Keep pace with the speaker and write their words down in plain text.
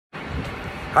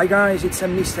Hi guys, it's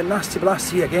Mr. Nasty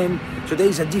Blasty again.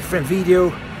 Today's a different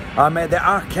video. I'm at the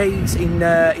arcades in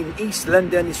East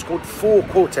London. It's called Four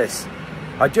Quarters.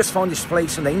 I just found this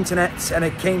place on the internet and I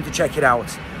came to check it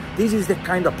out. This is the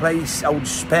kind of place I would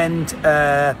spend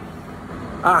a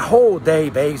whole day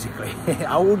basically.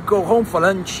 I would go home for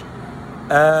lunch,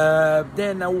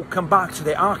 then I will come back to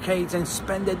the arcades and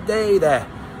spend a day there,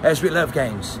 as we love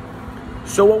games.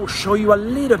 So I'll show you a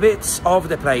little bit of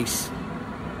the place.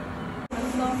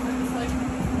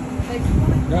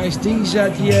 Guys, these are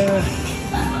the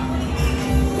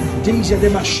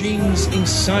machines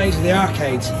inside the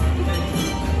arcade.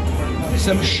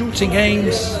 Some shooting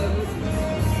games.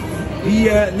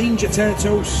 Here, Ninja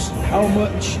Turtles. How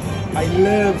much I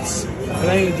loved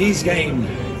playing this game.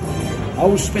 I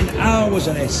will spend hours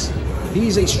on this.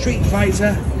 Here's a Street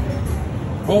Fighter.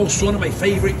 Also one of my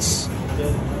favorites.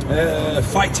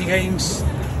 Fighting games.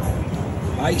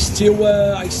 I still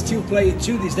play it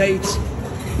to this date.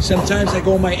 Sometimes I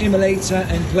go on my emulator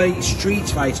and play Street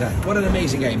Fighter. What an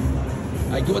amazing game.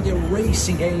 I got the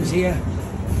racing games here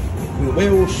with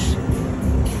wheels.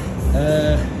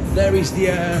 There is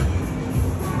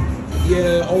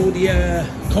all the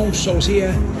consoles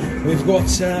here. We've got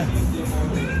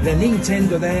the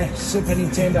Nintendo there, Super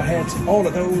Nintendo. I had all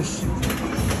of those.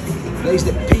 There's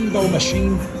the pinball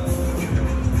machine.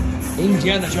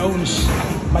 Indiana Jones.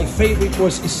 My favorite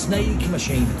was a snake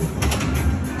machine.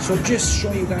 So just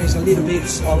show you guys a little bit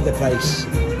of the place.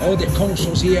 All the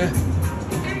consoles here.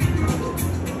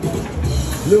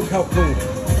 Look how cool.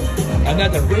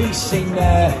 Another racing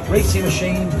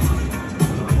machine.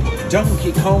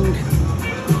 Donkey Kong.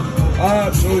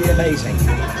 Absolutely amazing.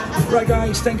 Right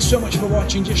guys, thanks so much for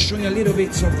watching. Just showing a little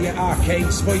bit of the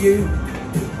arcades for you.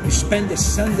 You spent the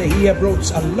Sunday here,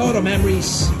 brought a lot of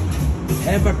memories.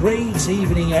 Have a great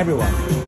evening everyone.